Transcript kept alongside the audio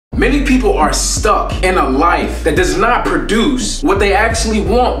Many people are stuck in a life that does not produce what they actually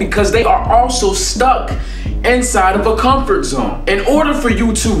want because they are also stuck inside of a comfort zone. In order for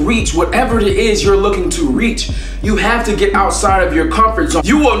you to reach whatever it is you're looking to reach, you have to get outside of your comfort zone.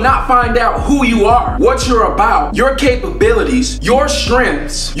 You will not find out who you are, what you're about, your capabilities, your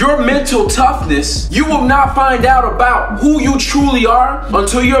strengths, your mental toughness. You will not find out about who you truly are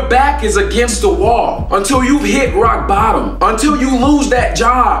until your back is against the wall, until you've hit rock bottom, until you lose that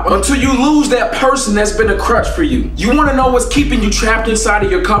job, until you lose that person that's been a crutch for you. You want to know what's keeping you trapped inside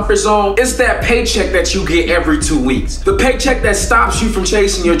of your comfort zone? It's that paycheck that you get every 2 weeks. The paycheck that stops you from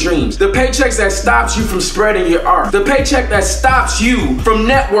chasing your dreams. The paychecks that stops you from spreading your art. The paycheck that stops you from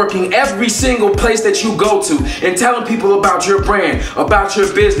networking every single place that you go to and telling people about your brand, about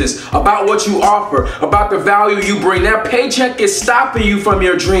your business, about what you offer, about the value you bring. That paycheck is stopping you from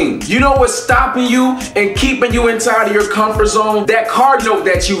your dreams. You know what's stopping you and keeping you inside of your comfort zone? That car note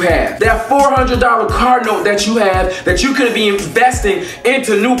that you have. That $400 car note that you have that you could be investing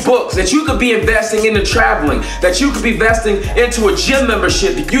into new books, that you could be investing into traveling, that you could be investing into a gym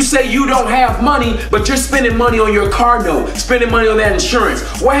membership. You say you don't have money, but you're spending money on your car note, spending money on that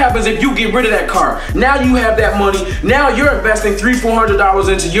insurance. What happens if you get rid of that car? Now you have that money. Now you're investing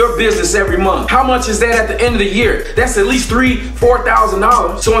 $300-400 into your business every month. How much is that at the end of the year? That's at least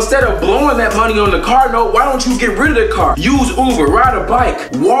 $3,000-4,000. So instead of blowing that money on the car note, why don't you get rid of the car? Use Uber, ride a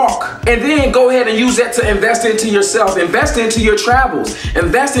bike, walk, and then go ahead and use that to invest into yourself, invest into your travels,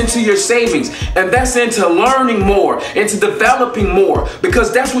 invest into your savings, invest into learning more, into developing more,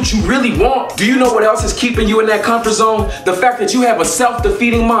 because that's what you really want. Do you know what else is keeping you in that comfort zone? The fact that you have a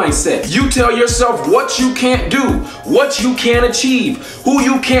self-defeating mindset. You tell yourself what you can't do, what you can't achieve, who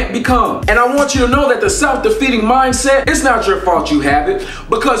you can't become. And I want you to know that the self-defeating mindset, it's not your fault you have it,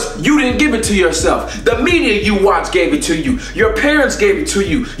 because you didn't give it to yourself. The media you watch gave it to you. Your parents gave it to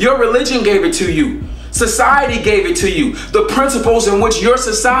you. Your religion gave it to you. Society gave it to you. The principles in which your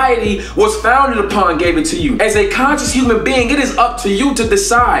society was founded upon gave it to you. As a conscious human being, it is up to you to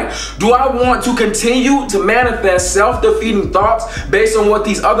decide, do I want to continue to manifest self-defeating thoughts based on what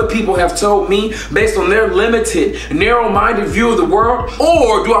these other people have told me, based on their limited, narrow-minded view of the world?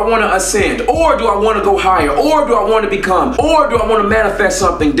 Or do I want to ascend? Or do I want to go higher? Or do I want to become? Or do I want to manifest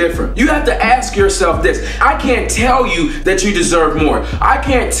something different? You have to ask yourself this. I can't tell you that you deserve more. I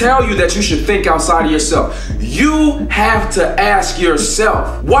can't tell you that you should think outside of yourself. You have to ask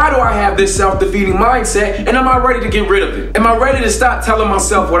yourself, why do I have this self-defeating mindset, and am I ready to get rid of it? Am I ready to stop telling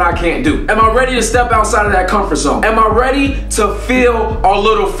myself what I can't do? Am I ready to step outside of that comfort zone? Am I ready to feel a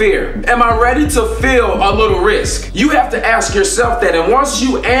little fear? Am I ready to feel a little risk? You have to ask yourself that, and once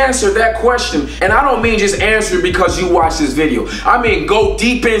you answer that question, and I don't mean just answer it because you watch this video, I mean go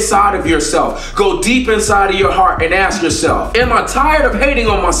deep inside of yourself, go deep inside of your heart and ask yourself, am I tired of hating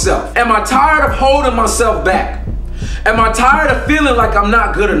on myself? Am I tired of holding myself back? Am I tired of feeling like I'm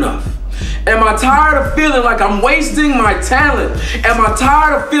not good enough? Am I tired of feeling like I'm wasting my talent? Am I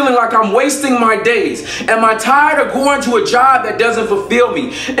tired of feeling like I'm wasting my days? Am I tired of going to a job that doesn't fulfill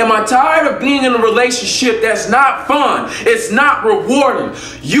me? Am I tired of being in a relationship that's not fun? It's not rewarding.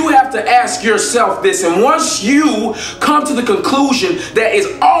 You have to ask yourself this, and once you come to the conclusion that is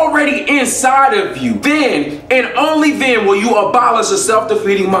already inside of you, then and only then will you abolish a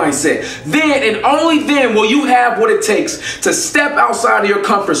self-defeating mindset. Then and only then will you have what it takes to step outside of your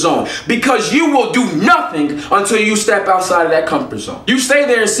comfort zone, because you will do nothing until you step outside of that comfort zone. You stay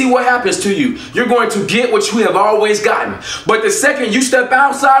there and see what happens to you. You're going to get what you have always gotten. But the second you step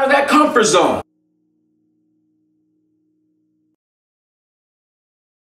outside of that comfort zone,